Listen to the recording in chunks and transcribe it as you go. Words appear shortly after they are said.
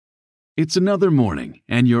It's another morning,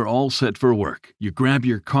 and you're all set for work. You grab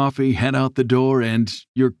your coffee, head out the door, and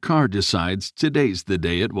your car decides today's the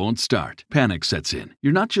day it won't start. Panic sets in.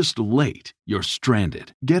 You're not just late, you're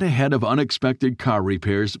stranded. Get ahead of unexpected car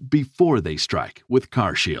repairs before they strike with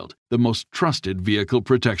CarShield, the most trusted vehicle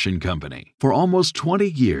protection company. For almost 20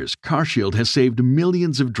 years, CarShield has saved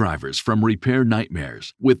millions of drivers from repair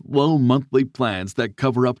nightmares with low monthly plans that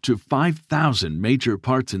cover up to 5,000 major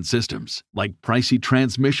parts and systems, like pricey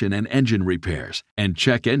transmission and engine repairs and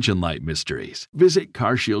check engine light mysteries. Visit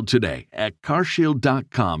CarShield today at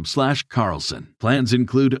carshield.com/Carlson. Plans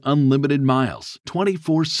include unlimited miles,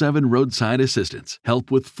 24/7 roadside assistance, help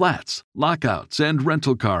with flats, lockouts, and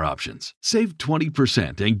rental car options. Save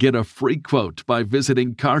 20% and get a free quote by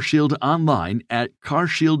visiting CarShield online at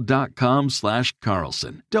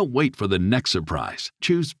carshield.com/Carlson. Don't wait for the next surprise.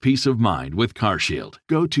 Choose peace of mind with CarShield.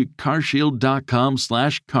 Go to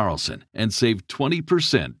carshield.com/Carlson and save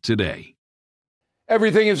 20% today.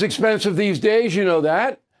 Everything is expensive these days, you know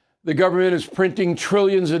that. The government is printing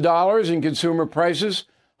trillions of dollars and consumer prices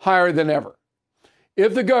higher than ever.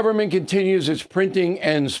 If the government continues its printing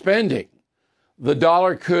and spending, the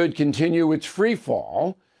dollar could continue its free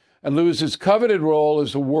fall and lose its coveted role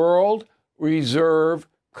as the world reserve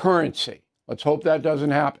currency. Let's hope that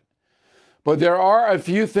doesn't happen. But there are a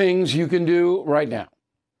few things you can do right now.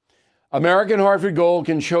 American Hartford Gold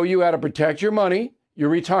can show you how to protect your money, your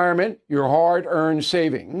retirement, your hard-earned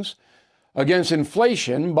savings against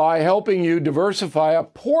inflation by helping you diversify a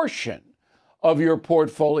portion of your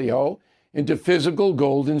portfolio into physical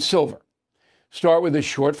gold and silver. Start with a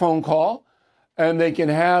short phone call, and they can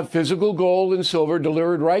have physical gold and silver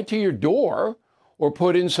delivered right to your door or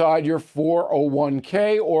put inside your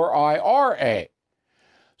 401k or IRA.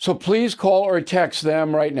 So please call or text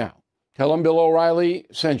them right now. Tell them Bill O'Reilly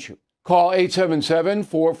sent you. Call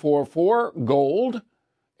 877-444-GOLD,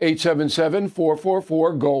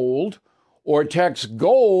 877-444-GOLD, or text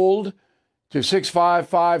GOLD to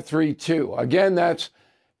 65532. Again, that's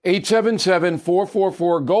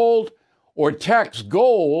 877-444-GOLD, or text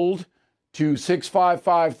GOLD to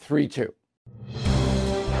 65532.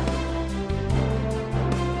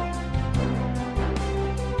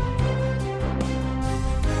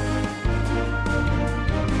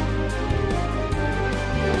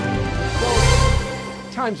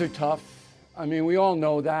 Times are tough. I mean, we all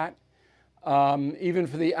know that. Even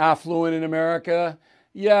for the affluent in America,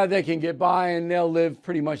 yeah, they can get by and they'll live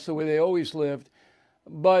pretty much the way they always lived.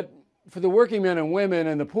 But for the working men and women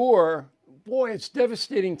and the poor, boy, it's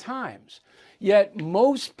devastating times. Yet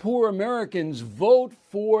most poor Americans vote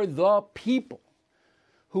for the people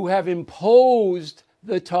who have imposed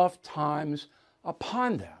the tough times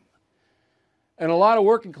upon them. And a lot of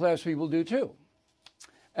working class people do too.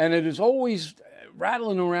 And it is always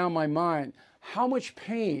rattling around my mind, how much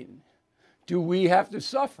pain do we have to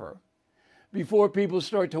suffer before people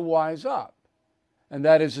start to wise up? And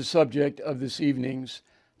that is the subject of this evening's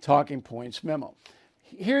Talking Points memo.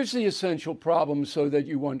 Here's the essential problem so that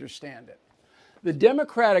you understand it. The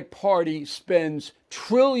Democratic Party spends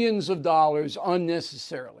trillions of dollars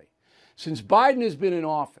unnecessarily. Since Biden has been in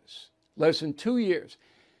office, less than 2 years,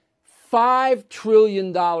 $5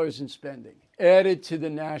 trillion in spending added to the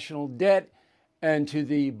national debt and to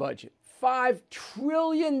the budget. $5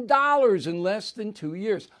 trillion in less than 2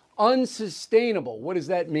 years. Unsustainable. What does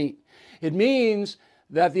that mean? It means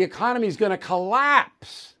that the economy is going to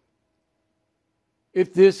collapse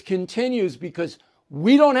if this continues because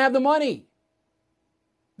we don't have the money.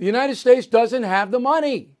 The United States doesn't have the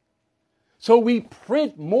money. So we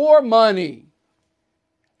print more money.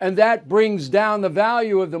 And that brings down the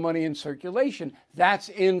value of the money in circulation. That's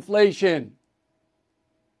inflation.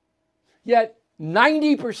 Yet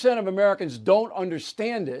 90% of Americans don't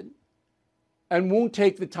understand it and won't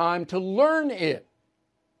take the time to learn it.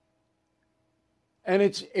 And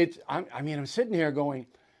I'm sitting here going,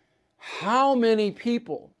 how many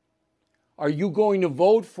people are you going to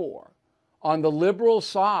vote for on the liberal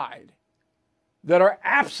side that are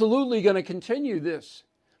absolutely going to continue this?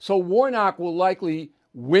 So Warnock will likely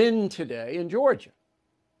win today in Georgia.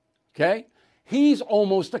 Okay? He's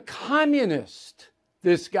almost a communist,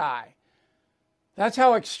 this guy. That's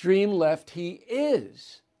how extreme left he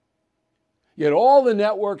is. Yet all the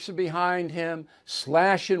networks are behind him,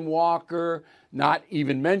 Slash and Walker, not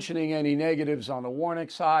even mentioning any negatives on the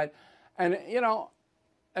Warnock side. And,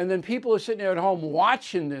 and then people are sitting there at home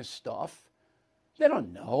watching this stuff. They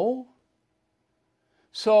don't know.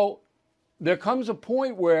 So there comes a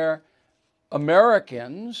point where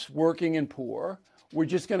Americans, working and poor, we're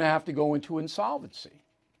just going to have to go into insolvency.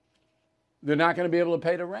 They're not going to be able to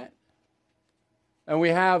pay the rent. And we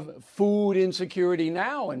have food insecurity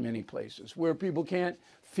now in many places where people can't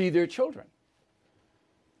feed their children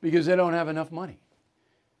because they don't have enough money.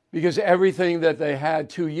 Because everything that they had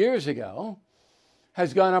 2 years ago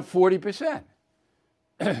has gone up 40%.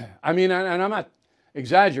 I mean, and I'm not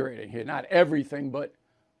exaggerating here, not everything, but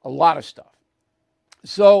a lot of stuff.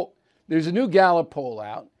 So there's a new Gallup poll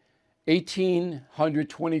out,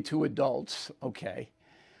 1,822 adults, okay.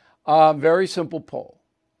 Very simple poll.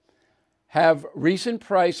 Have recent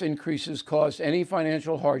price increases caused any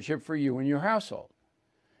financial hardship for you and your household?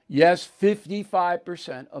 Yes,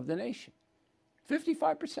 55% of the nation.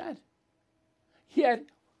 55%. Yet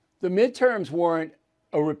the midterms weren't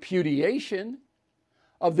a repudiation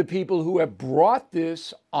of the people who have brought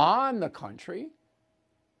this on the country.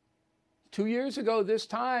 2 years ago, this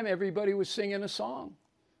time, everybody was singing a song.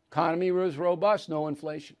 Economy was robust, no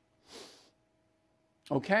inflation.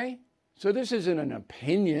 Okay? So this isn't an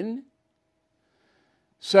opinion.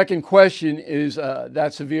 Second question is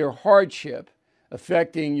that severe hardship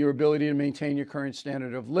affecting your ability to maintain your current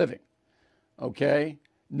standard of living. Okay?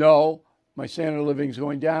 No, my standard of living is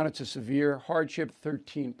going down. It's a severe hardship,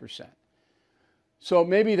 13%. So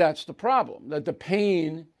maybe that's the problem, that the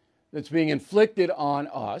pain that's being inflicted on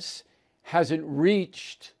us hasn't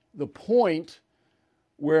reached the point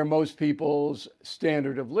where most people's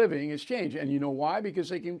standard of living has changed. And you know why? Because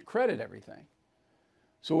they can credit everything.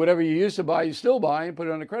 So whatever you used to buy, you still buy and put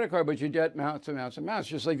it on a credit card, but your debt mounts and mounts and mounts,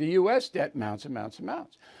 just like the U.S. debt mounts and mounts and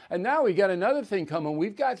mounts. And now we got another thing coming.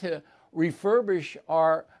 We've got to refurbish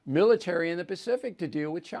our military in the Pacific to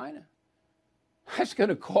deal with China. That's going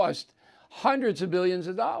to cost hundreds of billions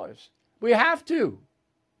of dollars. We have to.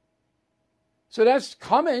 So that's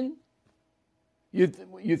coming. You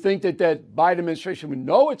think that Biden administration would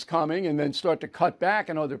know it's coming and then start to cut back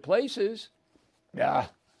in other places? Yeah.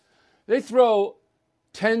 They throw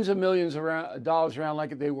tens of millions of dollars around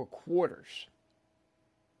like they were quarters.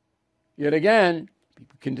 Yet again,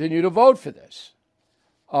 people continue to vote for this.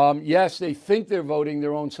 Yes, they think they're voting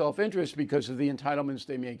their own self-interest because of the entitlements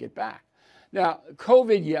they may get back. Now,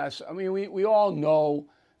 COVID, yes. I mean, we all know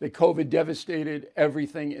that COVID devastated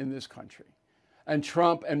everything in this country. And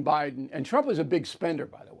Trump and Biden, and Trump is a big spender,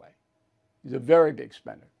 by the way. He's a very big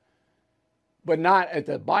spender, but not at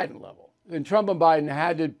the Biden level. And Trump and Biden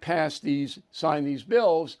had to sign these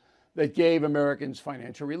bills that gave Americans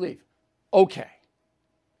financial relief. Okay.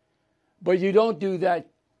 But you don't do that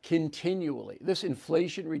continually. This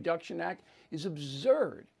Inflation Reduction Act is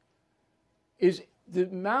absurd. Is the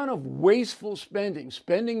amount of wasteful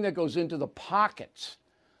spending that goes into the pockets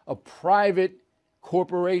of private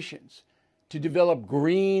corporations to develop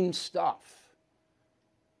green stuff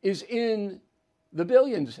is in the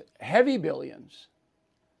billions, heavy billions.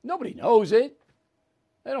 Nobody knows it.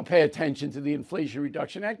 They don't pay attention to the Inflation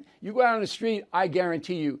Reduction Act. You go out on the street, I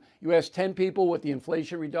guarantee you ask 10 people what the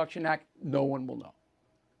Inflation Reduction Act, no one will know.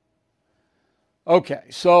 Okay,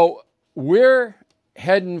 so we're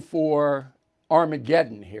heading for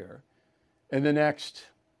Armageddon here in the next,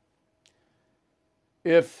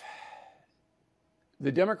 if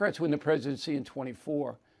the Democrats win the presidency in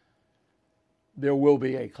 24, there will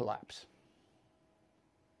be a collapse.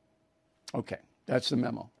 Okay, that's the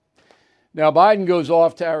memo. Now, Biden goes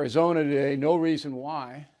off to Arizona today. No reason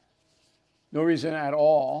why. No reason at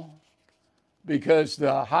all. Because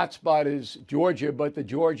the hot spot is Georgia, but the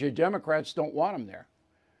Georgia Democrats don't want him there.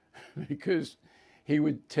 Because he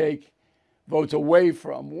would take votes away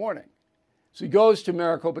from Warning. So he goes to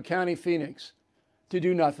Maricopa County, Phoenix, to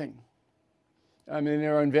do nothing. I mean,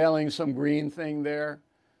 they're unveiling some green thing there.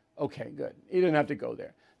 Okay, good. He didn't have to go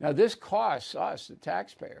there. Now, this costs us, the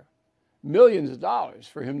taxpayer, millions of dollars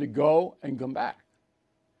for him to go and come back.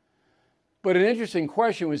 But an interesting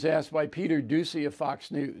question was asked by Peter Doocy of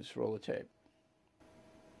Fox News. Roll the tape.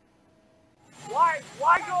 Why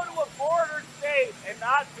go to a border state and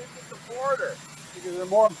not visit the border? Because there's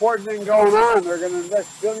more important thing going on. They're going to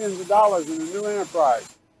invest billions of dollars in a new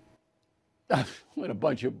enterprise. What a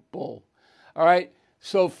bunch of bull. All right.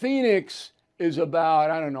 So Phoenix is about,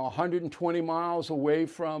 120 miles away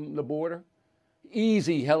from the border.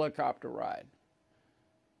 Easy helicopter ride.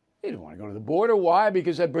 They don't want to go to the border. Why?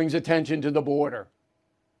 Because that brings attention to the border.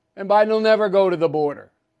 And Biden will never go to the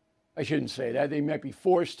border. I shouldn't say that. They might be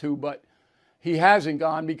forced to, but he hasn't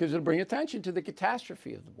gone because it'll bring attention to the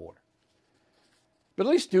catastrophe of the border. But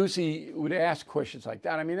at least Doocy would ask questions like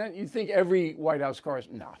that. I mean, you think every White House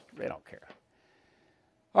correspondent, no, they don't care.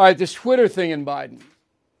 All right, this Twitter thing in Biden.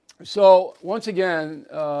 So once again,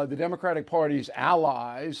 the Democratic Party's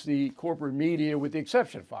allies, the corporate media, with the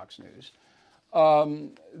exception of Fox News,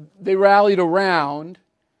 they rallied around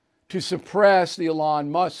to suppress the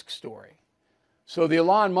Elon Musk story. So the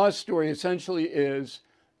Elon Musk story essentially is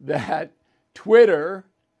that Twitter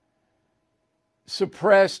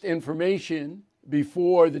suppressed information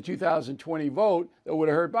before the 2020 vote that would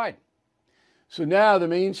have hurt Biden. So now the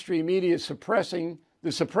mainstream media is suppressing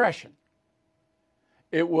the suppression.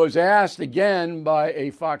 It was asked again by a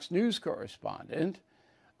Fox News correspondent,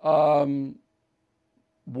 why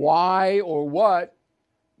or what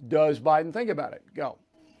does Biden think about it? Go.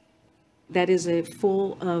 That is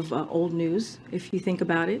full of old news, if you think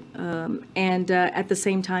about it. And at the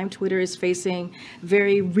same time, Twitter is facing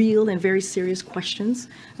very real and very serious questions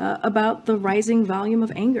about the rising volume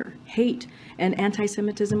of anger, hate, and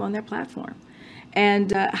anti-Semitism on their platform,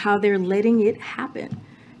 and how they're letting it happen.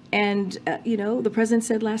 And, the president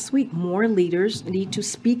said last week, more leaders need to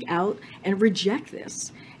speak out and reject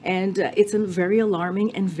this. And it's very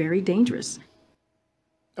alarming and very dangerous.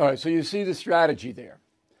 All right, so you see the strategy there.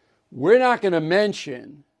 We're not going to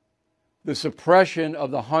mention the suppression of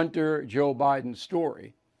the Hunter Joe Biden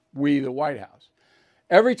story, we, the White House.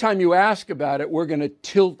 Every time you ask about it, we're going to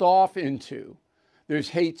tilt off into there's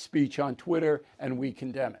hate speech on Twitter and we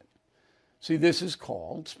condemn it. See, this is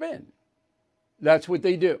called spin. That's what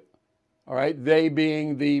they do. All right, they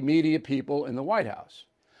being the media people in the White House.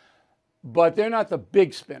 But they're not the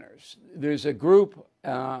big spinners. There's a group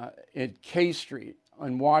at K Street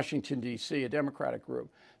in Washington, D.C., a Democratic group.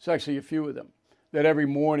 It's actually a few of them that every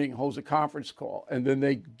morning holds a conference call, and then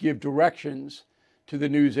they give directions to the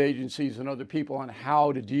news agencies and other people on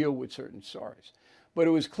how to deal with certain stories. But it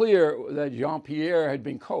was clear that Jean-Pierre had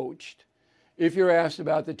been coached. If you're asked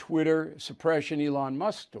about the Twitter suppression Elon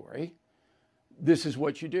Musk story, this is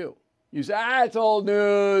what you do. You say, it's old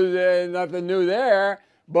news and nothing new there,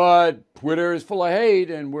 but Twitter is full of hate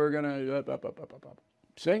and we're going to...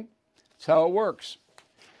 See? That's how it works.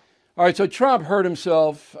 All right, so Trump hurt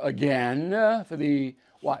himself again for the,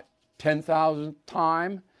 10,000th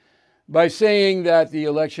time by saying that the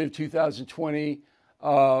election of 2020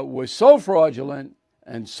 was so fraudulent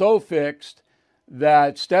and so fixed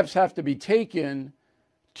that steps have to be taken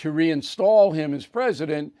to reinstall him as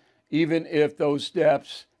president, even if those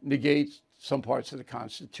steps negate some parts of the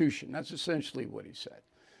Constitution. That's essentially what he said.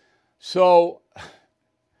 So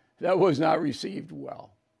that was not received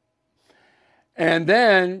well. And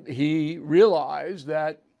then he realized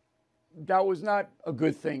that that was not a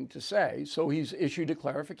good thing to say, so he's issued a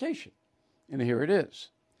clarification. And here it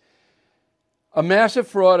is. A massive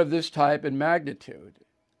fraud of this type and magnitude.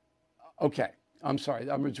 Okay, I'm sorry.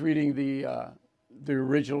 I was reading the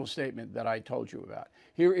original statement that I told you about.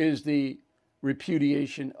 Here is the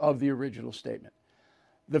repudiation of the original statement.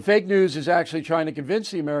 The fake news is actually trying to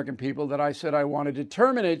convince the American people that I said I wanted to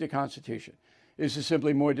terminate the Constitution. This is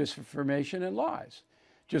simply more disinformation and lies,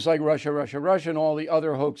 just like Russia, Russia, Russia, and all the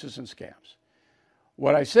other hoaxes and scams.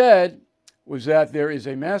 What I said was that there is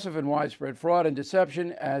a massive and widespread fraud and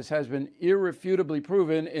deception, as has been irrefutably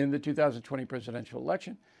proven in the 2020 presidential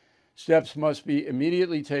election. Steps must be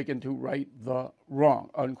immediately taken to right the wrong,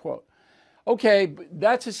 unquote. Okay,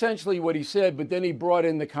 that's essentially what he said, but then he brought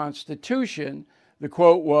in the Constitution. The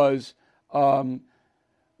quote was,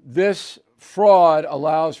 this fraud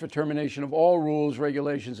allows for termination of all rules,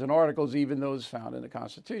 regulations, and articles, even those found in the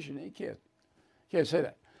Constitution. He can't say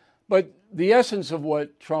that. But the essence of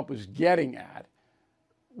what Trump was getting at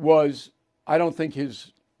was, I don't think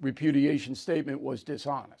his repudiation statement was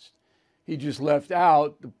dishonest. He just left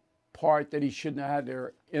out the part that he shouldn't have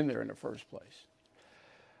had in there in the first place.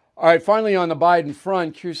 All right, finally on the Biden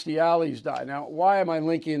front, Kirstie Alley's died. Now, why am I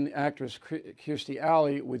linking actress Kirstie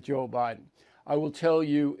Alley with Joe Biden? I will tell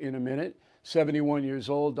you in a minute. 71 years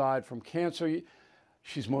old, died from cancer.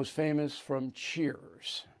 She's most famous from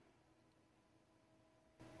Cheers.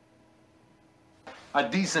 A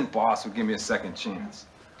decent boss would give me a second chance.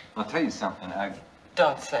 I'll tell you something,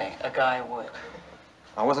 Don't say a guy would.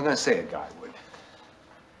 I wasn't going to say a guy would,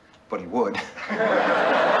 but he would.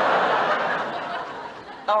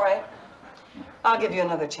 All right. I'll give you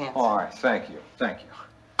another chance. All right, thank you.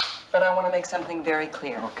 But I want to make something very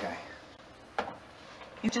clear. Okay.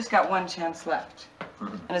 You've just got one chance left.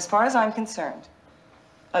 And as far as I'm concerned,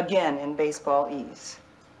 again in baseball ease,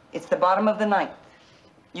 it's the bottom of the ninth.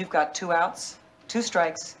 You've got 2 outs, 2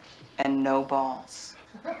 strikes, and no balls.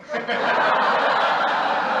 All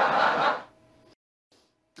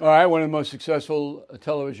right, one of the most successful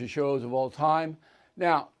television shows of all time.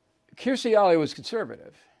 Now, Kirstie Alley was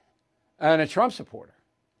conservative and a Trump supporter.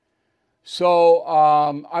 So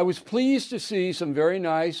I was pleased to see some very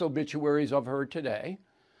nice obituaries of her today,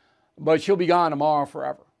 but she'll be gone tomorrow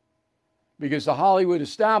forever because the Hollywood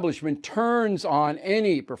establishment turns on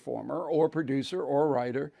any performer or producer or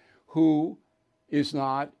writer who is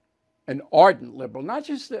not an ardent liberal, not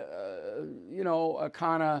just a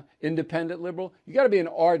kind of independent liberal. You got to be an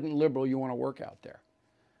ardent liberal. You want to work out there,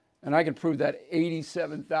 and I can prove that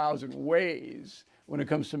 87,000 ways when it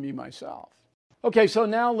comes to me myself. Okay, so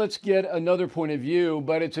now let's get another point of view,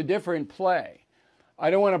 but it's a different play. I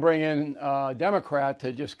don't want to bring in a Democrat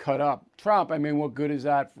to just cut up Trump. I mean, what good is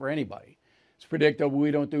that for anybody? It's predictable.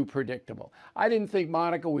 We don't do predictable. I didn't think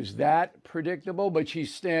Monica was that predictable, but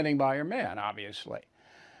she's standing by her man, obviously.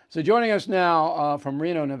 So joining us now from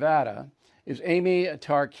Reno, Nevada, is Amy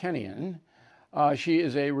Tarkanian. She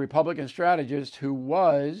is a Republican strategist who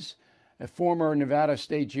was a former Nevada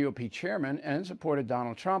State GOP chairman and supported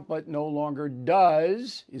Donald Trump, but no longer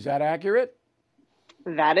does. Is that accurate?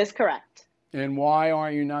 That is correct. And why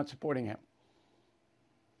are you not supporting him?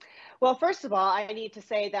 Well, first of all, I need to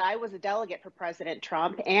say that I was a delegate for President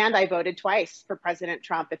Trump, and I voted twice for President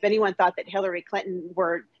Trump. If anyone thought that Hillary Clinton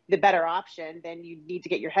were the better option, then you need to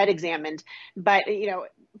get your head examined. But,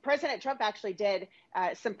 President Trump actually did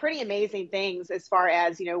some pretty amazing things as far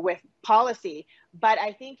as, with policy. But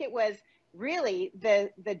I think it was really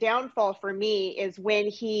the downfall for me is when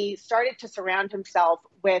he started to surround himself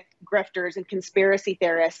with grifters and conspiracy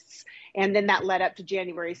theorists. And then that led up to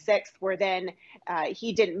January 6th, where then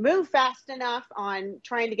he didn't move fast enough on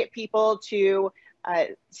trying to get people to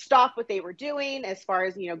stop what they were doing as far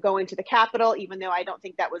as, going to the Capitol, even though I don't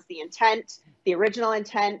think that was the intent, the original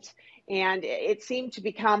intent. And it seemed to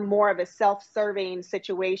become more of a self-serving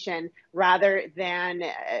situation rather than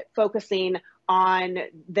focusing on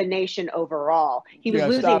the nation overall. He was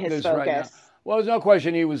losing his focus. Right, well, there's no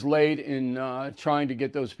question he was late in trying to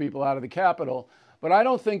get those people out of the Capitol, but I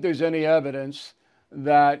don't think there's any evidence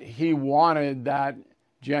that he wanted that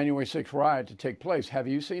January 6th riot to take place. Have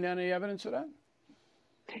you seen any evidence of that?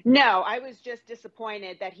 No, I was just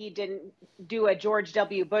disappointed that he didn't do a George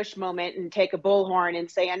W. Bush moment and take a bullhorn and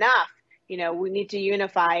say enough. We need to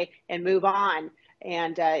unify and move on.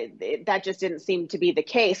 And that just didn't seem to be the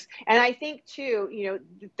case. And I think, too,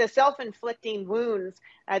 the self-inflicting wounds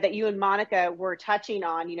that you and Monica were touching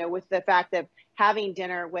on, with the fact of having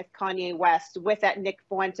dinner with Kanye West, with that Nick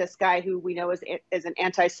Fuentes guy who we know is an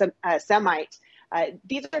anti-Semite,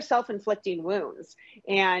 these are self-inflicting wounds.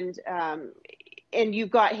 And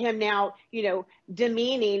you've got him now,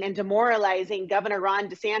 demeaning and demoralizing Governor Ron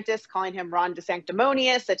DeSantis, calling him Ron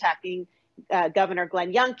DeSanctimonious, attacking Governor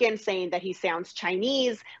Glenn Youngkin, saying that he sounds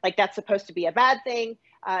Chinese, like that's supposed to be a bad thing.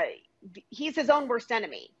 He's his own worst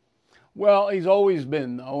enemy. Well, he's always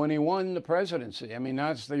been, though, and he won the presidency. I mean,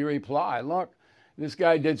 that's the reply. Look, this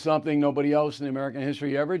guy did something nobody else in American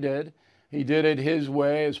history ever did. He did it his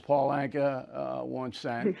way, as Paul Anka once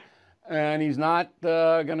sang, and he's not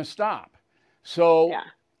going to stop. So yeah.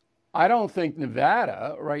 I don't think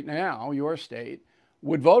Nevada right now, your state,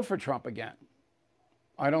 would vote for Trump again.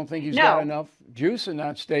 I don't think he's got enough juice in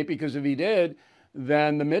that state, because if he did,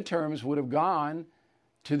 then the midterms would have gone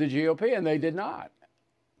to the GOP, and they did not.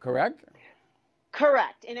 Correct?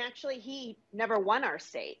 Correct. And actually, he never won our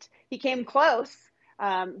state. He came close,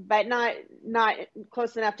 but not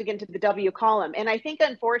close enough to get into the W column. And I think,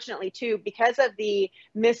 unfortunately, too, because of the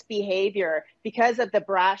misbehavior, because of the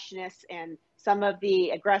brashness and some of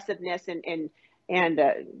the aggressiveness and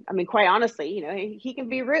I mean, quite honestly, he can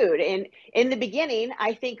be rude. And in the beginning,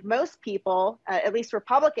 I think most people, at least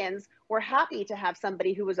Republicans, were happy to have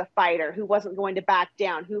somebody who was a fighter, who wasn't going to back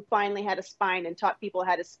down, who finally had a spine and taught people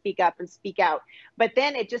how to speak up and speak out. But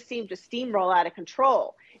then it just seemed to steamroll out of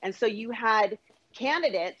control. And so you had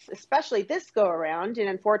candidates, especially this go around, and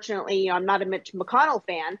unfortunately, I'm not a Mitch McConnell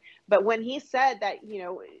fan, but when he said that,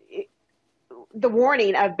 the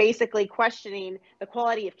warning of basically questioning the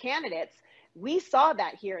quality of candidates, we saw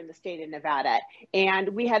that here in the state of Nevada. And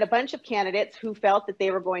we had a bunch of candidates who felt that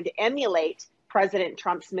they were going to emulate President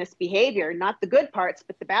Trump's misbehavior, not the good parts,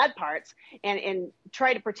 but the bad parts, and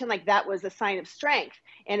try to pretend like that was a sign of strength.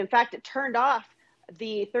 And in fact, it turned off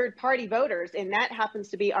the third party voters. And that happens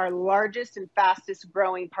to be our largest and fastest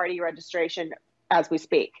growing party registration as we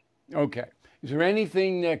speak. Okay. Is there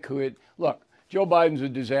anything that could, look, Joe Biden's a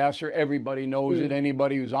disaster. Everybody knows it.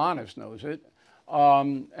 Anybody who's honest knows it.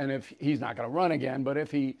 And if he's not going to run again, but if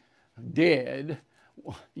he did,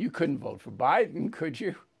 you couldn't vote for Biden, could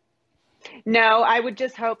you? No, I would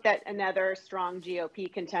just hope that another strong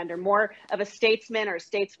GOP contender, more of a statesman or a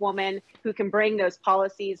stateswoman who can bring those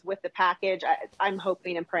policies with the package. I'm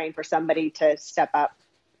hoping and praying for somebody to step up.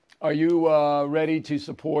 Are you ready to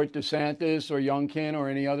support DeSantis or Youngkin or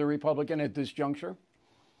any other Republican at this juncture?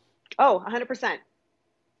 Oh, 100%.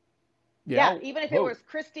 Yeah, even if it was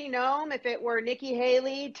Kristi Noem, if it were Nikki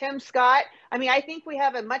Haley, Tim Scott. I mean, I think we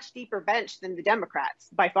have a much deeper bench than the Democrats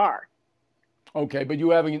by far. Okay, but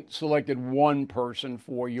you haven't selected one person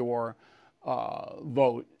for your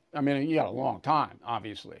vote. I mean, you got a long time,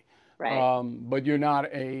 obviously, Right. but you're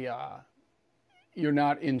not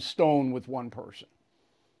in stone with one person.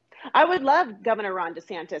 I would love Governor Ron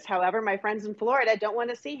DeSantis. However, my friends in Florida don't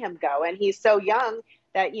want to see him go. And he's so young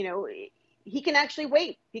that, he can actually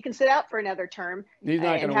wait. He can sit out for another term and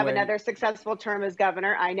have another successful term as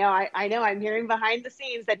governor. I know. I'm hearing behind the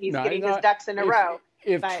scenes that he's getting his ducks in a row.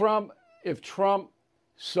 If Trump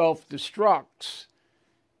self-destructs,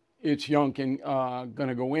 it's Youngkin going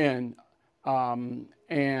to go in,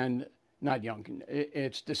 and not Youngkin.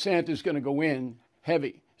 It's DeSantis going to go in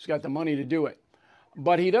heavy. He's got the money to do it.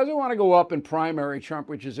 But he doesn't want to go up and primary Trump,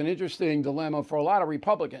 which is an interesting dilemma for a lot of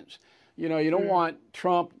Republicans. You don't want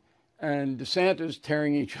Trump and DeSantis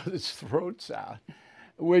tearing each other's throats out,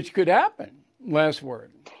 which could happen. Last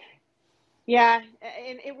word. Yeah,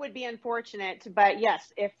 and it would be unfortunate. But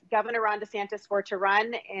yes, if Governor Ron DeSantis were to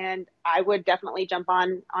run, and I would definitely jump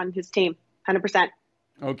on his team, 100%.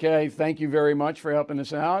 Okay, thank you very much for helping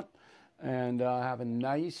us out, and have a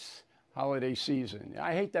nice holiday season.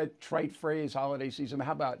 I hate that trite phrase, holiday season.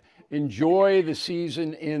 How about enjoy the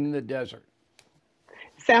season in the desert?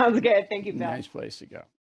 Sounds good. Thank you, Bill. Nice place to go.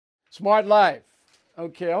 Smart Life.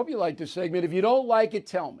 Okay, I hope you like this segment. If you don't like it,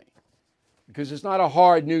 tell me, because it's not a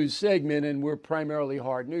hard news segment, and we're primarily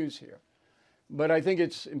hard news here. But I think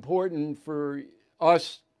it's important for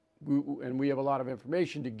us, and we have a lot of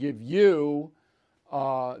information, to give you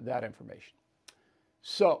that information.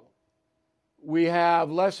 So, we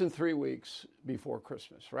have less than 3 weeks before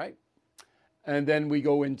Christmas, right? And then we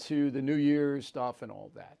go into the New Year's stuff and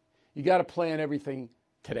all that. You got to plan everything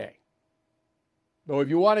today. Though if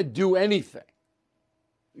you want to do anything,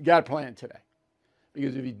 you got to plan today.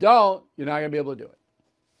 Because if you don't, you're not going to be able to do it.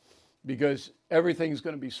 Because everything's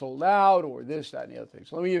going to be sold out, or this, that, and the other thing.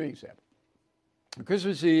 So let me give you an example. On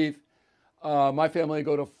Christmas Eve, my family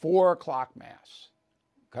go to 4 o'clock Mass.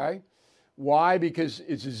 Okay? Why? Because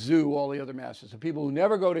it's a zoo, all the other Masses. The people who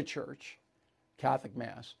never go to church, Catholic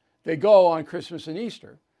Mass, they go on Christmas and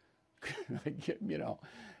Easter. If you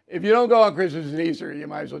don't go on Christmas and Easter, you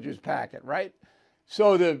might as well just pack it, right?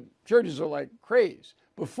 So the churches are like crazy.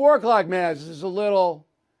 But 4 o'clock Mass is a little,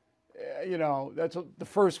 that's the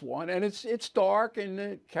first one. And it's dark, and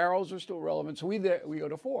the carols are still relevant. So we go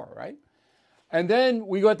to 4, right? And then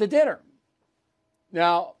we go to dinner.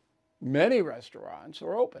 Now, many restaurants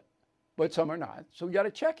are open, but some are not. So we got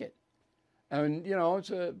to check it. And, it's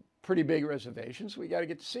a pretty big reservation, so we got to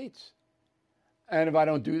get the seats. And if I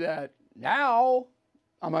don't do that now,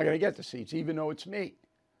 I'm not going to get the seats, even though it's me.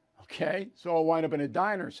 Okay? So I'll wind up in a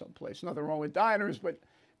diner someplace. Nothing wrong with diners, but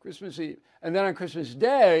Christmas Eve. And then on Christmas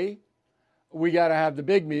Day, we got to have the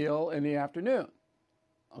big meal in the afternoon.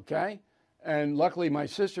 Okay? And luckily, my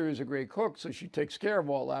sister is a great cook, so she takes care of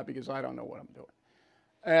all that, because I don't know what I'm doing.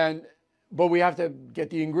 But we have to get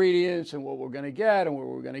the ingredients and what we're going to get and where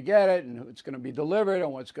we're going to get it and who's going to be delivered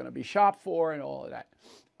and what's going to be shopped for and all of that.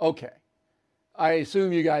 Okay. I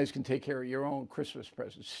assume you guys can take care of your own Christmas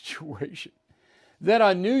present situation. Then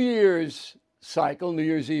on New Year's cycle, New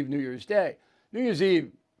Year's Eve, New Year's Day. New Year's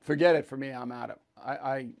Eve, forget it for me. I'm out of it.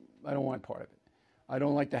 I don't want part of it. I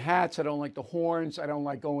don't like the hats. I don't like the horns. I don't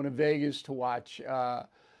like going to Vegas to watch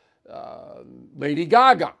Lady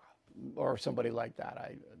Gaga or somebody like that.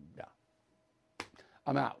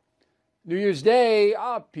 I'm out. New Year's Day,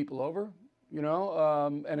 I'll have people over,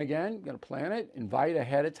 and again, going to plan it, invite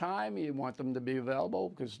ahead of time. You want them to be available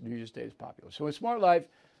because New Year's Day is popular. So in Smart Life,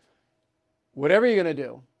 whatever you're going to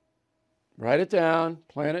do, write it down,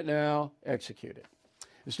 plan it now, execute it.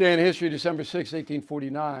 This day in history, December 6,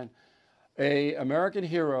 1849, an American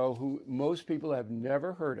hero who most people have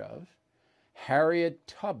never heard of, Harriet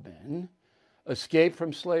Tubman, escaped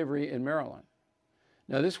from slavery in Maryland.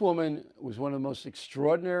 Now, this woman was one of the most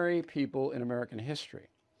extraordinary people in American history.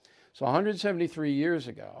 So 173 years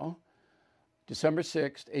ago, December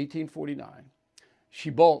 6th, 1849, she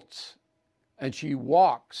bolts and she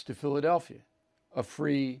walks to Philadelphia, a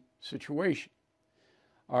free situation.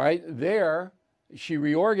 All right, there she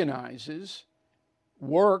reorganizes,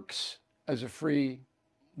 works as a free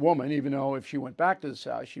woman, even though if she went back to the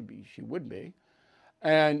South, she would be,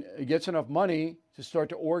 and gets enough money to start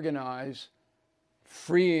to organize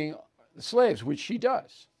freeing the slaves, which she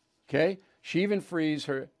does, okay? She even frees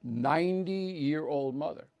her 90-year-old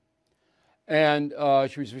mother. And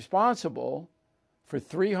she was responsible for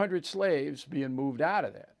 300 slaves being moved out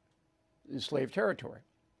of that, slave territory.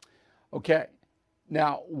 Okay,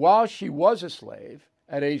 now, while she was a slave,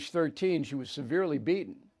 at age 13, she was severely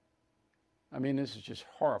beaten I mean, this is just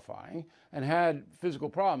horrifying, and had physical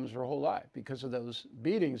problems her whole life because of those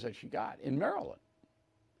beatings that she got in Maryland.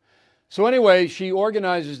 So anyway, she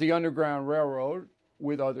organizes the Underground Railroad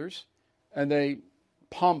with others, and they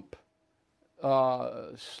pump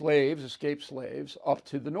slaves, escaped slaves, up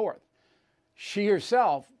to the north. She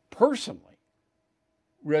herself personally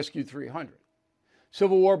rescued 300.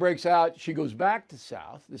 Civil War breaks out. She goes back to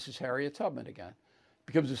South. This is Harriet Tubman again.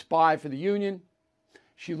 Becomes a spy for the Union.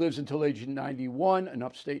 She lives until age 91 in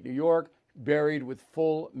upstate New York, buried with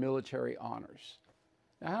full military honors.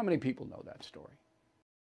 Now, how many people know that story?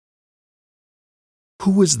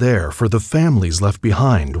 Who is there for the families left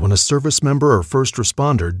behind when a service member or first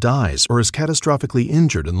responder dies or is catastrophically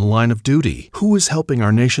injured in the line of duty? Who is helping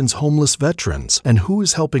our nation's homeless veterans? And who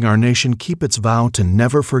is helping our nation keep its vow to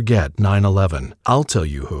never forget 9/11? I'll tell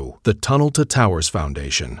you who. The Tunnel to Towers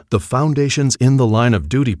Foundation. The foundation's In the Line of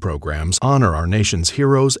Duty programs honor our nation's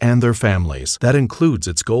heroes and their families. That includes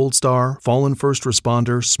its Gold Star, Fallen First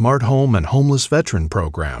Responder, Smart Home, and Homeless Veteran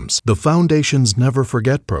programs. The foundation's Never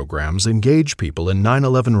Forget programs engage people in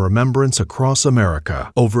 9/11 remembrance across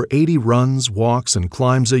America. Over 80 runs, walks, and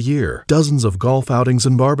climbs a year, dozens of golf outings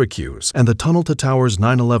and barbecues, and the Tunnel to Towers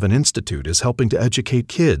 9/11 Institute is helping to educate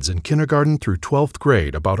kids in kindergarten through 12th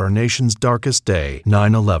grade about our nation's darkest day,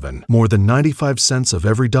 9/11. More than 95 cents of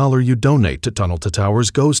every dollar you donate to Tunnel to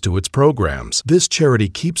Towers goes to its programs. This charity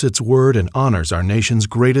keeps its word and honors our nation's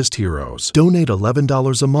greatest heroes. Donate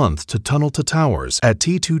 $11 a month to Tunnel to Towers at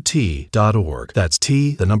T2T.org. That's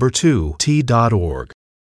T2T.org.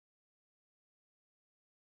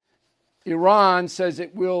 Iran says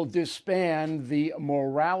it will disband the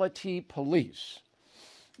morality police.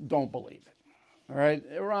 Don't believe it. All right?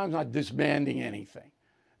 Iran's not disbanding anything.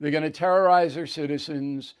 They're going to terrorize their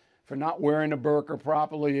citizens for not wearing a burqa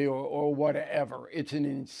properly or whatever. It's an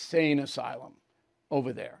insane asylum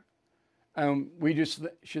over there. We just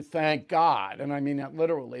should thank God, and I mean that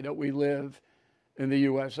literally, that we live in the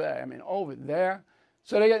USA. I mean, over there.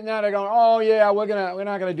 So now they're going, oh yeah, we're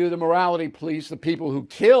not gonna do the morality police, the people who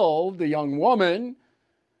killed the young woman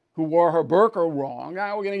who wore her burqa wrong.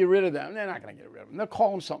 Now we're gonna get rid of them. They're not gonna get rid of them. They'll call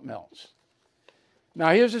them something else.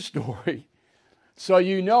 Now here's a story. So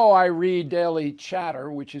you know I read Daily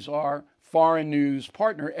Chatter, which is our foreign news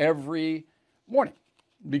partner, every morning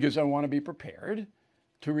because I want to be prepared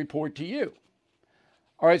to report to you.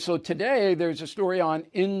 All right, so today there's a story on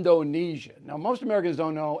Indonesia. Now, most Americans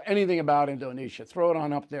don't know anything about Indonesia. Throw it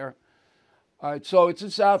on up there. All right, so it's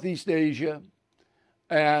in Southeast Asia,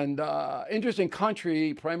 and interesting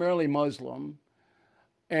country, primarily Muslim,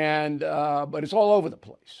 and but it's all over the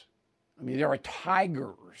place. I mean, there are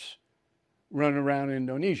tigers running around in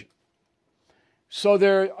Indonesia. So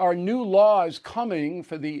there are new laws coming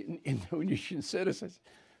for the Indonesian citizens.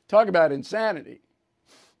 Talk about insanity.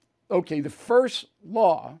 Okay, the first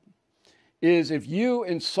law is if you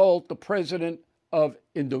insult the president of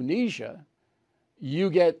Indonesia, you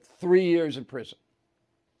get 3 years in prison.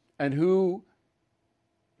 And who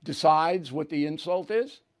decides what the insult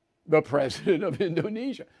is? The president of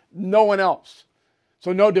Indonesia. No one else.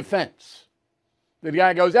 So no defense. The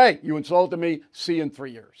guy goes, hey, you insulted me, see you in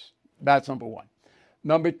 3 years. That's number one.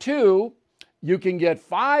 Number two, you can get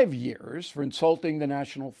 5 years for insulting the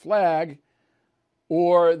national flag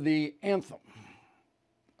or the anthem.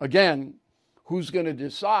 Again, who's going to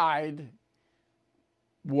decide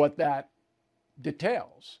what that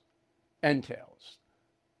entails?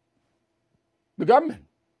 The government.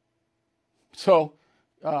 So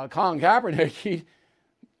Colin Kaepernick,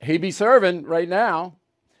 he be serving right now.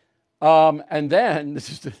 And then, this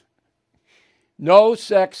is no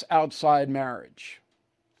sex outside marriage.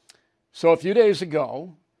 So a few days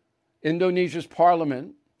ago, Indonesia's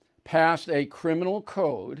parliament passed a criminal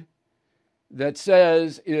code that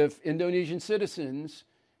says if Indonesian citizens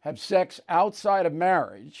have sex outside of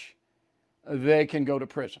marriage, they can go to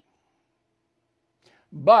prison.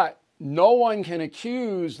 But no one can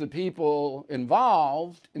accuse the people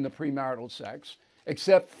involved in the premarital sex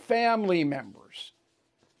except family members.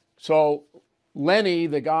 So Lenny,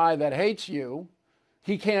 the guy that hates you,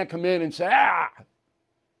 he can't come in and say,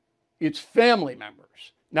 it's family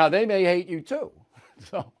members. Now, they may hate you too.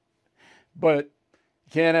 But you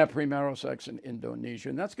can't have premarital sex in Indonesia.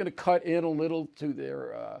 And that's going to cut in a little to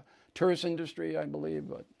their tourist industry, I believe,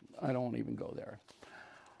 but I don't even go there.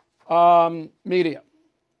 Media.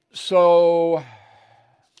 So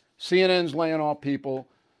CNN's laying off people.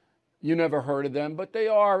 You never heard of them, but they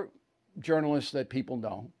are journalists that people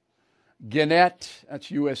know. Gannett, that's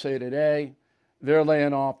USA Today. They're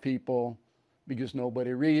laying off people because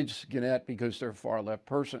nobody reads Gannett because they're a far left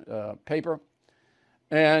paper.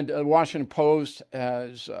 And the Washington Post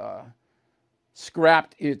has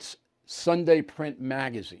scrapped its Sunday print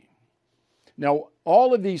magazine. Now,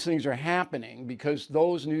 all of these things are happening because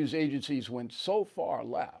those news agencies went so far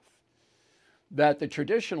left that the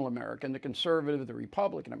traditional American, the conservative, the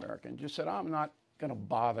Republican American just said, I'm not going to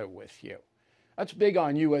bother with you. That's big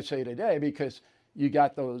on USA Today because you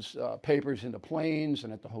got those papers in the planes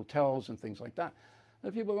and at the hotels and things like that.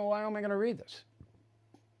 And people go, why am I going to read this?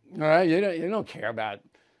 All right, you don't care about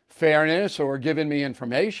fairness or giving me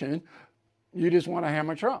information. You just want to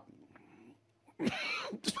hammer Trump.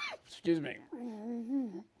 Excuse me.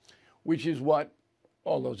 Which is what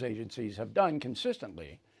all those agencies have done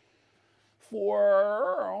consistently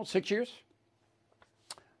for 6 years.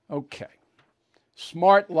 Okay.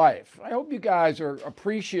 Smart Life. I hope you guys are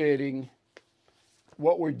appreciating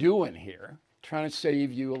what we're doing here, trying to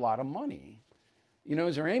save you a lot of money. You know,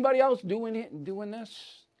 is there anybody else doing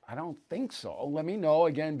this? I don't think so. Let me know.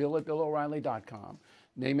 Again, bill@BillO'Reilly.com.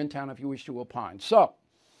 Name and town if you wish to opine. So,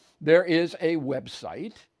 there is a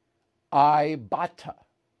website, Ibotta,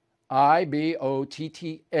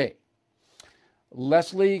 I-B-O-T-T-A.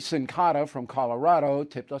 Leslie Sincata from Colorado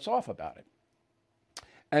tipped us off about it.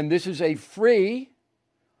 And this is a free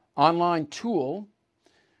online tool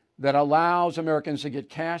that allows Americans to get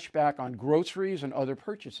cash back on groceries and other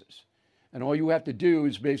purchases. And all you have to do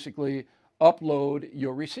is basically upload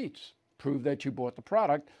your receipts, prove that you bought the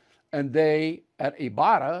product, and they, at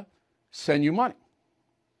Ibotta, send you money.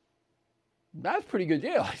 That's a pretty good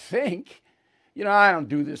deal, I think. You know, I don't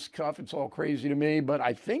do this stuff. It's all crazy to me, but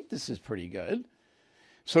I think this is pretty good.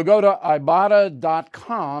 So go to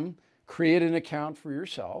Ibotta.com, create an account for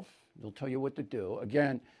yourself. They'll tell you what to do.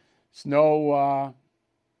 Again, it's no,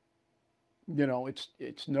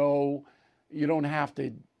 it's no, you don't have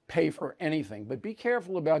to pay for anything, but be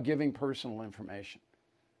careful about giving personal information.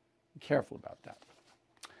 Be careful about that.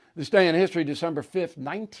 This day in history, December 5th,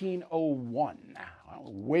 1901,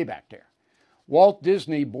 way back there. Walt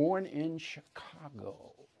Disney, born in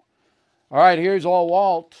Chicago. All right, here's all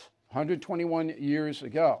Walt, 121 years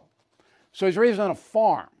ago. So he's raised on a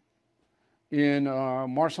farm in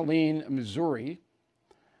Marceline, Missouri.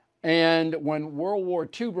 And when World War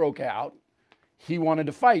II broke out, he wanted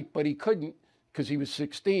to fight, but he couldn't because he was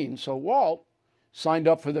 16. So Walt signed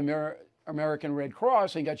up for the American Red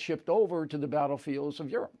Cross and got shipped over to the battlefields of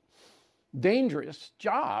Europe. Dangerous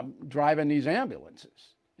job driving these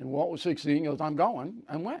ambulances. And Walt was 16, he goes, I'm going,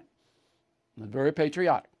 and went. And very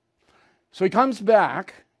patriotic. So he comes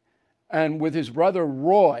back, and with his brother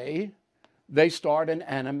Roy, they start an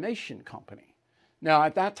animation company. Now,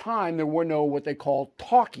 at that time, there were no what they call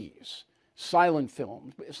talkies, silent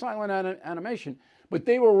films, silent animation, but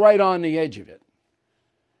they were right on the edge of it.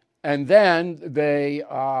 And then they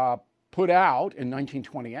put out, in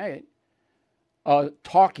 1928, a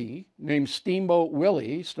talkie named Steamboat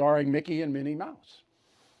Willie, starring Mickey and Minnie Mouse.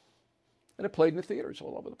 And it played in the theaters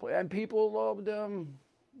all over the place. And people loved them.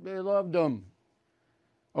 They loved them.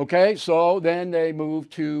 Okay, so then they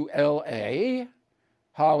moved to L.A.,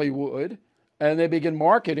 Hollywood, and they began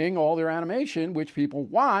marketing all their animation, which people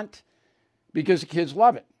want because the kids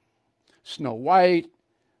love it. Snow White,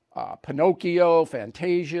 Pinocchio,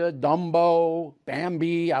 Fantasia, Dumbo,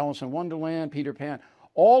 Bambi, Alice in Wonderland, Peter Pan.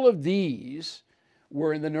 All of these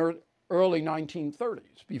were in the early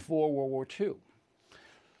 1930s, before World War II.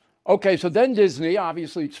 Okay, so then Disney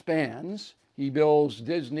obviously expands. He builds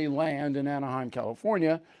Disneyland in Anaheim,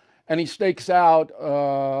 California, and he stakes out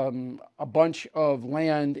a bunch of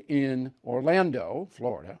land in Orlando,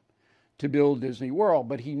 Florida, to build Disney World.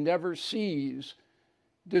 But he never sees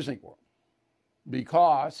Disney World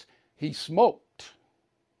because he smoked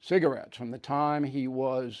cigarettes from the time he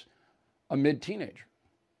was a mid-teenager.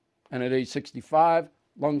 And at age 65,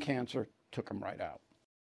 lung cancer took him right out.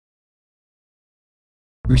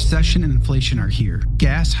 Recession and inflation are here.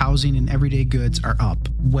 Gas, housing, and everyday goods are up,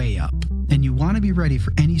 way up. And you want to be ready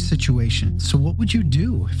for any situation. So what would you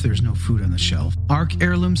do if there's no food on the shelf? ARC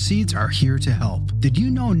Heirloom Seeds are here to help. Did you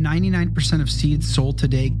know 99% of seeds sold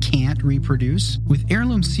today can't reproduce? With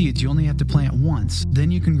Heirloom Seeds, you only have to plant once. Then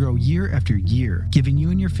you can grow year after year, giving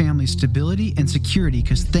you and your family stability and security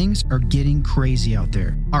because things are getting crazy out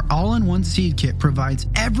there. Our all-in-one seed kit provides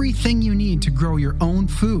everything you need to grow your own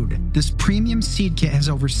food. This premium seed kit has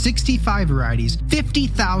over 65 varieties,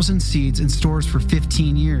 50,000 seeds in stores for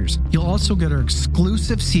 15 years. You'll also get our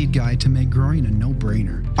exclusive seed guide to make growing a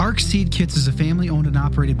no-brainer. ARC Seed Kits is a family-owned and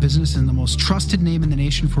operated business and the most trusted name in the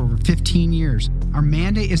nation for over 15 years. Our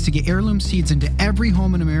mandate is to get heirloom seeds into every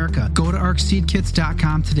home in America. Go to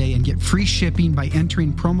arcseedkits.com today and get free shipping by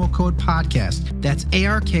entering promo code podcast. That's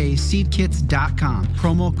ARKseedkits.com,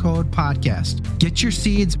 promo code podcast. Get your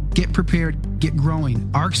seeds, get prepared, get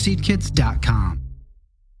growing. arcseedkits.com.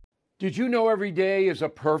 Did you know every day is a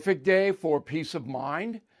perfect day for peace of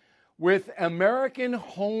mind? With American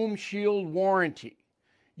Home Shield Warranty,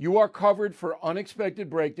 you are covered for unexpected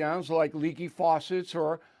breakdowns like leaky faucets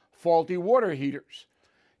or faulty water heaters.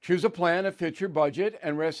 Choose a plan that fits your budget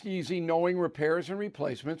and rest easy knowing repairs and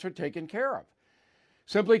replacements are taken care of.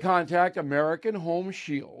 Simply contact American Home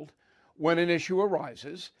Shield when an issue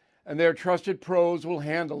arises, and their trusted pros will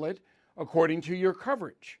handle it according to your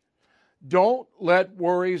coverage. Don't let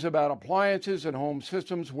worries about appliances and home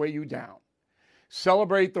systems weigh you down.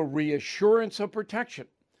 Celebrate the reassurance of protection.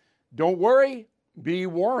 Don't worry, be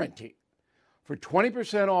warranty. For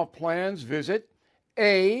 20% off plans, visit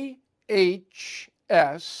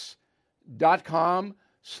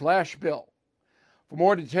ahs.com/bill. For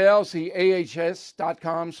more details, see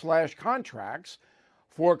ahs.com/contracts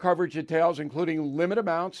for coverage details, including limit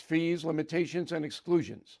amounts, fees, limitations, and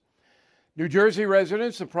exclusions. New Jersey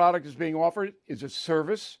residents, the product is being offered is a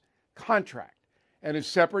service contract and is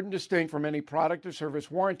separate and distinct from any product or service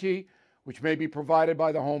warranty, which may be provided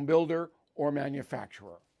by the home builder or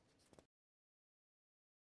manufacturer.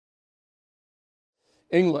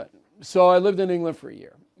 England. So I lived in England for a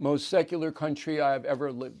year. Most secular country I've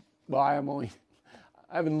ever lived. Well, I haven't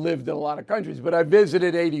lived in a lot of countries, but I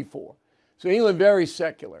visited 84. So England, very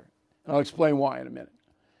secular. And I'll explain why in a minute.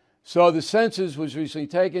 So the census was recently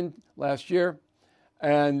taken last year,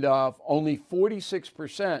 and only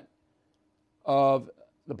 46% of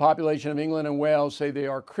the population of England and Wales say they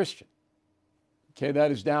are Christian. Okay,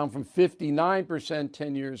 that is down from 59%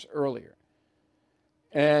 10 years earlier.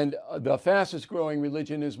 And the fastest growing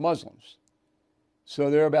religion is Muslims.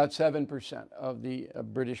 So they're about 7% of the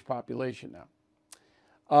British population now.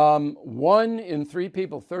 1 in 3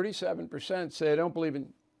 people, 37%, say they don't believe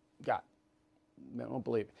in God. They don't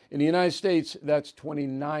believe it. In the United States, that's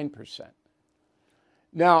 29%.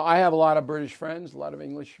 Now, I have a lot of British friends, a lot of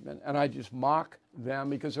Englishmen, and I just mock them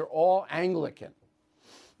because they're all Anglican,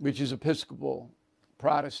 which is Episcopal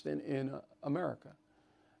Protestant in America.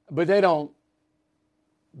 But they don't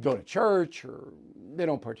go to church or they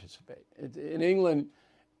don't participate. In England,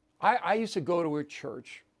 I used to go to a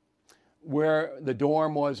church where the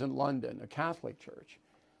dorm was in London, a Catholic church,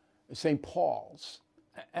 St. Paul's.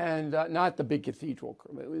 And not the big cathedral.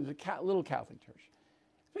 It was a little Catholic church.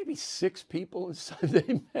 Maybe 6 people in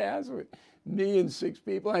Sunday Mass with me and 6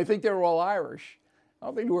 people. And I think they were all Irish. I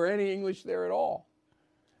don't think there were any English there at all.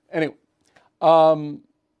 Anyway,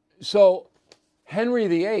 so Henry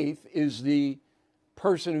VIII is the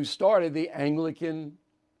person who started the Anglican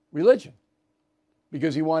religion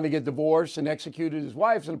because he wanted to get divorced and executed his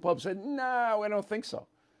wife. And the Pope said, no, I don't think so.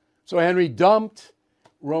 So Henry dumped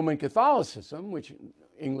Roman Catholicism, which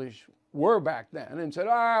English were back then, and said,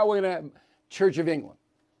 we're going to have Church of England.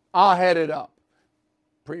 I'll head it up.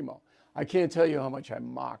 Primo. I can't tell you how much I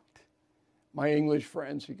mocked my English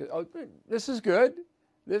friends because, this is good.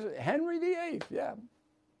 This is Henry VIII, yeah.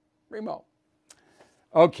 Primo.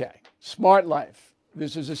 Okay, Smart Life.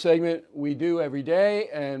 This is a segment we do every day,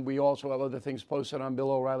 and we also have other things posted on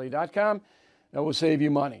BillO'Reilly.com that will save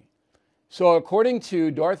you money. So according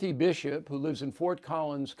to Dorothy Bishop, who lives in Fort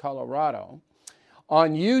Collins, Colorado,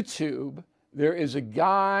 on YouTube, there is a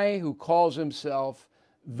guy who calls himself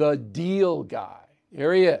the Deal Guy.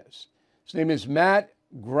 Here he is. His name is Matt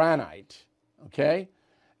Granite, okay?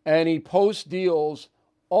 And he posts deals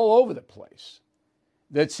all over the place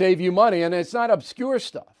that save you money. And it's not obscure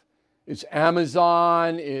stuff. It's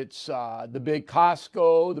Amazon, it's the big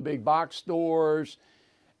Costco, the big box stores.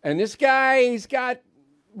 And this guy, he's got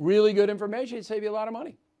really good information. It'd save you a lot of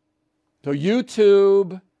money. So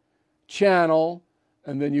YouTube channel,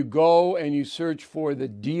 and then you go and you search for the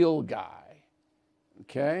Deal Guy.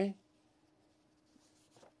 Okay?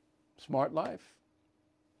 Smart Life.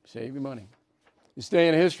 Save you money. This day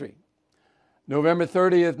in history. November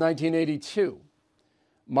 30th, 1982.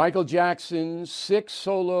 Michael Jackson's 6th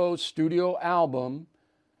solo studio album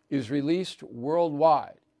is released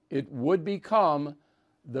worldwide. It would become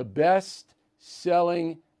the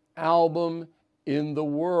best-selling album in the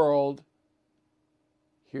world.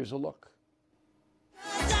 Here's a look.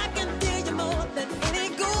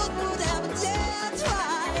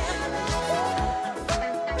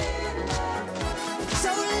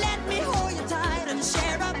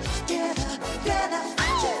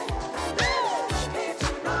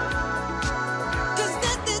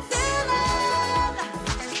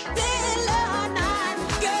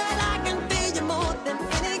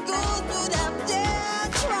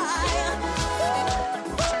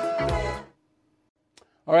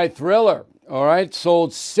 All right, Thriller, all right,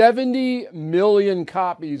 sold 70 million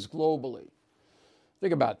copies globally.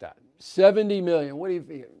 Think about that, 70 million. What do you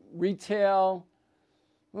think? Retail,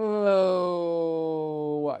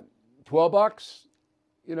 what, $12?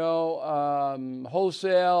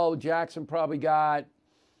 Wholesale, Jackson probably got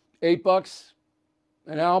 $8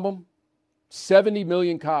 an album, 70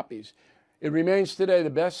 million copies. It remains today the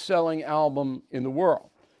best-selling album in the world.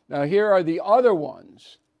 Now, here are the other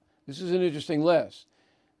ones. This is an interesting list.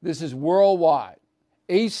 This is worldwide.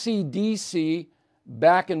 AC/DC,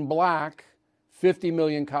 Back in Black, 50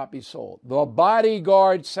 million copies sold. The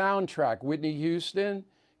Bodyguard soundtrack, Whitney Houston,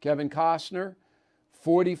 Kevin Costner,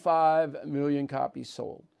 45 million copies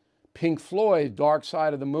sold. Pink Floyd, Dark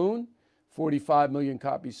Side of the Moon, 45 million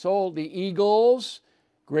copies sold. The Eagles,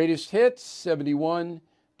 Greatest Hits, 71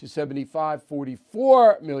 to 75,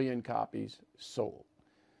 44 million copies sold.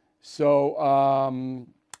 So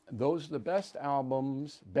those are the best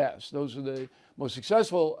albums, those are the most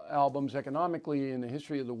successful albums economically in the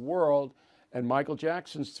history of the world. And Michael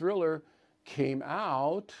Jackson's Thriller came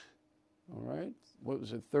out, all right, what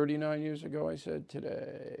was it, 39 years ago, I said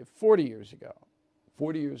today, 40 years ago.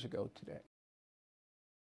 40 years ago today.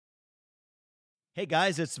 Hey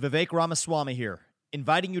guys, it's Vivek Ramaswamy here,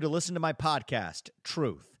 inviting you to listen to my podcast,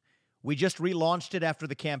 Truth. We just relaunched it after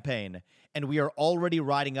the campaign, and we are already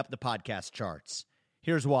riding up the podcast charts.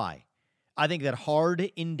 Here's why. I think that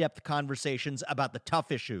hard, in-depth conversations about the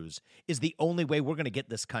tough issues is the only way we're going to get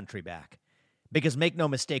this country back. Because make no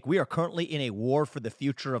mistake, we are currently in a war for the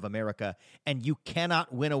future of America, and you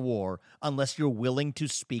cannot win a war unless you're willing to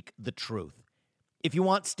speak the truth. If you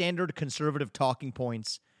want standard conservative talking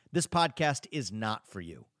points, this podcast is not for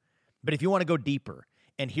you. But if you want to go deeper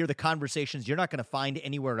and hear the conversations you're not going to find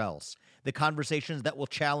anywhere else, the conversations that will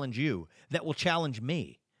challenge you, that will challenge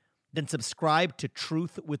me, then subscribe to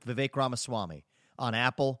Truth with Vivek Ramaswamy on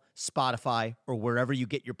Apple, Spotify, or wherever you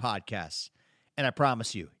get your podcasts. And I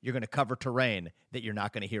promise you, you're going to cover terrain that you're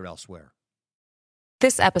not going to hear elsewhere.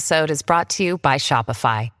 This episode is brought to you by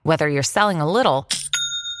Shopify. Whether you're selling a little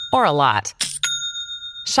or a lot,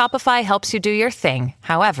 Shopify helps you do your thing,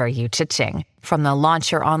 however you cha-ching. From the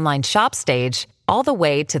launch your online shop stage, all the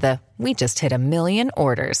way to the we just hit 1 million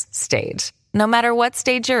orders stage. No matter what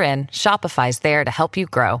stage you're in, Shopify's there to help you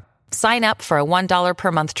grow. Sign up for a $1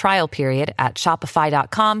 per month trial period at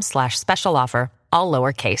shopify.com/special offer, all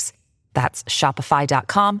lowercase. That's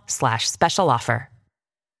shopify.com/special offer.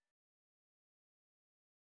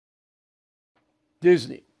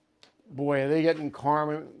 Disney. Boy, are they getting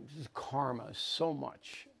karma so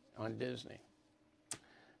much on Disney.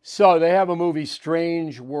 So they have a movie,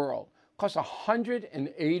 Strange World. Cost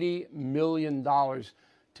 $180 million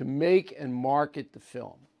to make and market the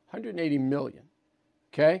film. $180 million.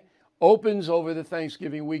 Okay? Opens over the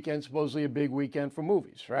Thanksgiving weekend, supposedly a big weekend for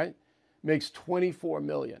movies, right? Makes $24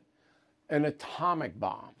 million. An atomic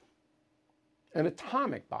bomb. An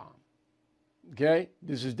atomic bomb. Okay?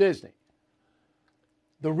 This is Disney.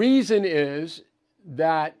 The reason is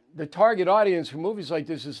that the target audience for movies like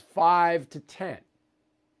this is 5 to 10.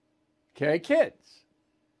 Okay? Kids.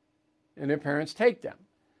 And their parents take them.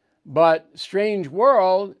 But Strange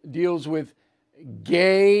World deals with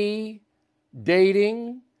gay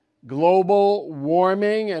dating, global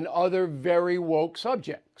warming, and other very woke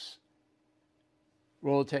subjects.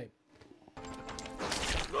 Roll the tape.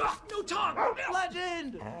 No tongue!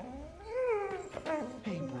 Legend!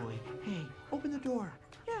 Hey, boy. Hey, open the door.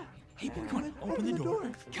 Yeah. Hey, boy, come on. Open the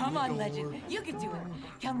door. Come on, Legend. You can do it.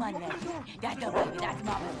 Come on, Legend. That's no baby. That's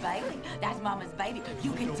Mama's baby. That's Mama's baby.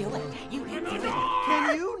 You can do it. You can do it.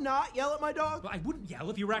 Can you not yell at my dog? Well, I wouldn't yell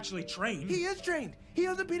if you were actually trained. He is trained. He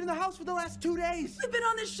hasn't been in the house for the last 2 days. We've been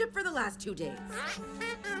on this ship for the last 2 days.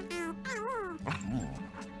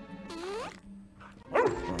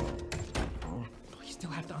 You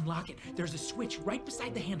still have to unlock it. There's a switch right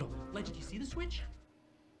beside the handle. Legend, you see the switch?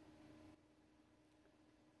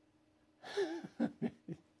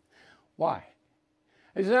 Why?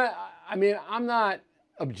 Is that, I mean, I'm not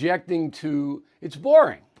objecting to, it's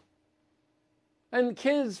boring. And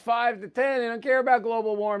kids 5 to 10, they don't care about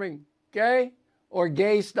global warming, okay? Or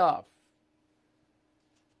gay stuff.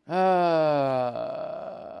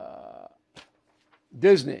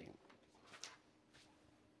 Disney.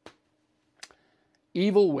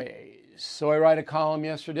 Evil ways. So I write a column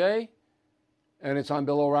yesterday, and it's on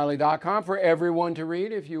BillO'Reilly.com for everyone to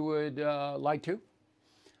read if you would like to,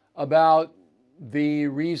 about the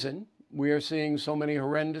reason we are seeing so many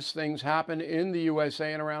horrendous things happen in the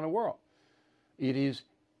USA and around the world. It is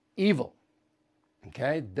evil.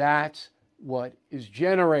 Okay? That's what is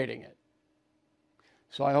generating it.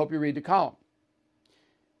 So I hope you read the column.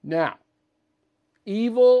 Now,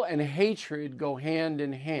 evil and hatred go hand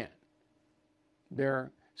in hand.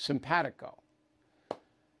 They're simpatico.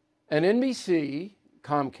 And NBC,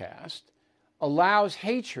 Comcast, allows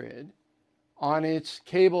hatred on its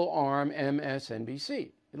cable arm,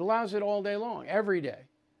 MSNBC. It allows it all day long, every day.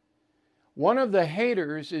 One of the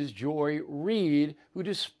haters is Joy Reid, who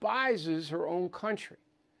despises her own country.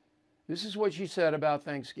 This is what she said about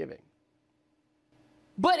Thanksgiving.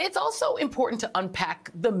 But it's also important to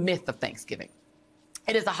unpack the myth of Thanksgiving.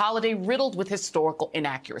 It is a holiday riddled with historical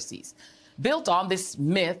inaccuracies, built on this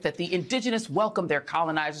myth that the indigenous welcomed their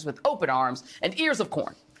colonizers with open arms and ears of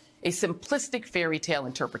corn, a simplistic fairy tale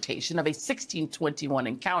interpretation of a 1621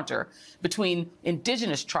 encounter between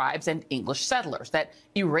indigenous tribes and English settlers that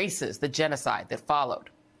erases the genocide that followed.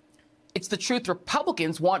 It's the truth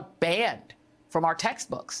Republicans want banned from our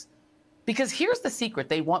textbooks, because here's the secret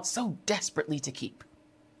they want so desperately to keep.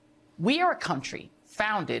 We are a country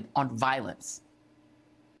founded on violence.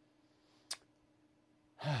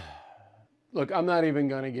 Look, I'm not even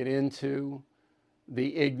going to get into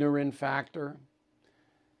the ignorant factor.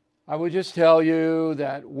 I will just tell you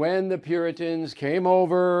that when the Puritans came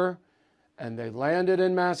over and they landed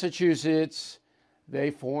in Massachusetts,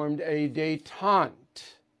 they formed a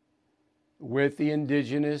détente with the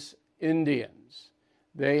indigenous Indians.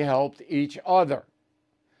 They helped each other.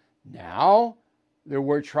 Now, there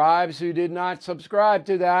were tribes who did not subscribe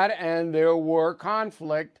to that, and there were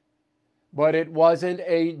conflict, but it wasn't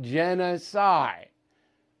a genocide.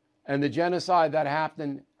 And the genocide that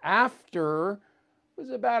happened after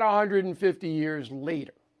was about 150 years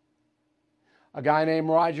later. A guy named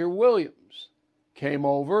Roger Williams came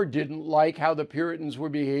over, didn't like how the Puritans were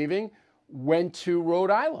behaving, went to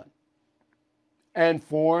Rhode Island and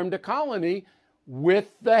formed a colony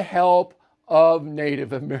with the help of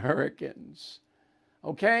Native Americans.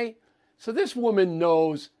 Okay? So this woman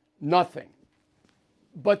knows nothing.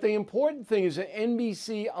 But the important thing is that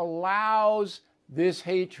NBC allows this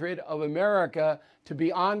hatred of America to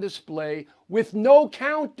be on display with no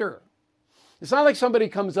counter. It's not like somebody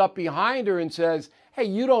comes up behind her and says, hey,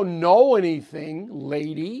 you don't know anything,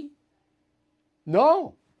 lady.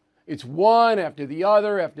 No. It's one after the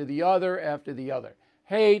other, after the other, after the other.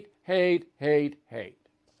 Hate, hate, hate, hate.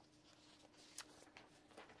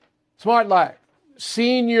 Smart Life.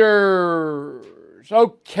 Seniors.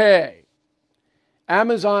 Okay.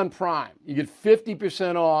 Amazon Prime. You get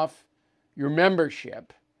 50% off your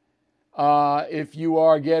membership if you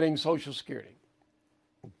are getting Social Security.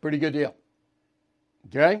 Pretty good deal.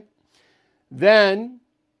 Okay? Then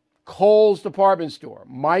Kohl's Department Store,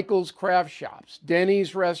 Michael's Craft Shops,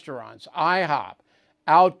 Denny's Restaurants, IHOP,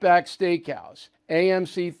 Outback Steakhouse,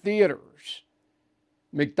 AMC Theaters,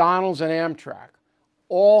 McDonald's and Amtrak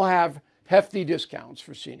all have hefty discounts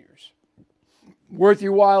for seniors. Worth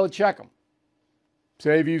your while to check them.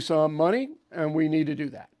 Save you some money, and we need to do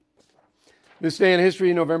that. This day in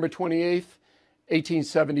history, November 28th,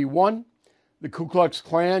 1871, the Ku Klux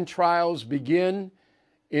Klan trials begin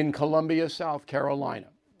in Columbia, South Carolina.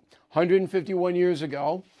 151 years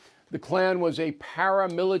ago, the Klan was a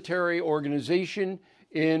paramilitary organization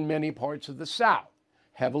in many parts of the South,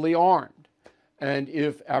 heavily armed. And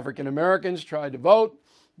if African Americans tried to vote,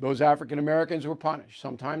 those African Americans were punished,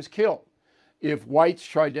 sometimes killed. If whites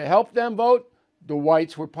tried to help them vote, the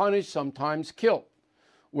whites were punished, sometimes killed.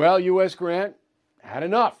 Well, U.S. Grant had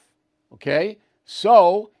enough, okay?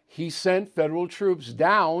 So he sent federal troops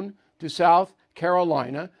down to South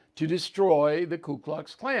Carolina to destroy the Ku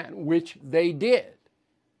Klux Klan, which they did.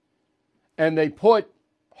 And they put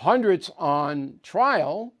hundreds on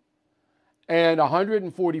trial, and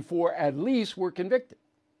 144 at least were convicted.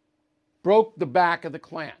 Broke the back of the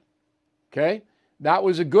Klan, okay? That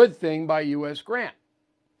was a good thing by U.S. Grant.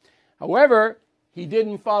 However, he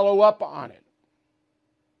didn't follow up on it.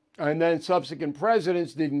 And then subsequent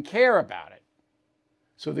presidents didn't care about it.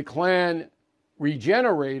 So the Klan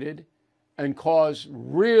regenerated and caused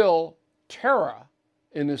real terror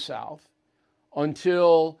in the South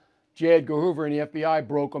until J. Edgar Hoover and the FBI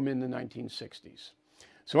broke them in the 1960s.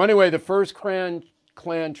 So anyway, the first Klan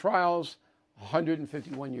trials,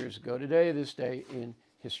 151 years ago today, this day in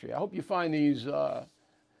history. I hope you find these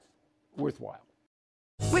worthwhile.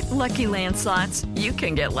 With Lucky Land Slots, you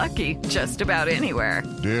can get lucky just about anywhere.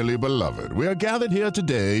 Dearly beloved, we are gathered here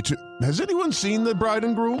today to... Has anyone seen the bride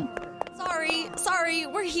and groom? Sorry,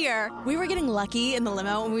 we're here. We were getting lucky in the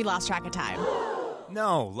limo and we lost track of time.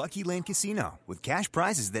 No, Lucky Land Casino, with cash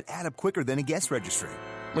prizes that add up quicker than a guest registry.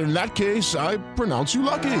 In that case, I pronounce you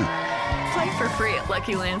lucky. Play for free at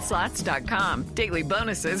LuckyLandSlots.com. Daily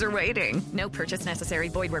bonuses are waiting. No purchase necessary.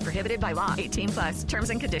 Void where prohibited by law. 18+. Terms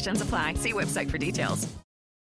and conditions apply. See website for details.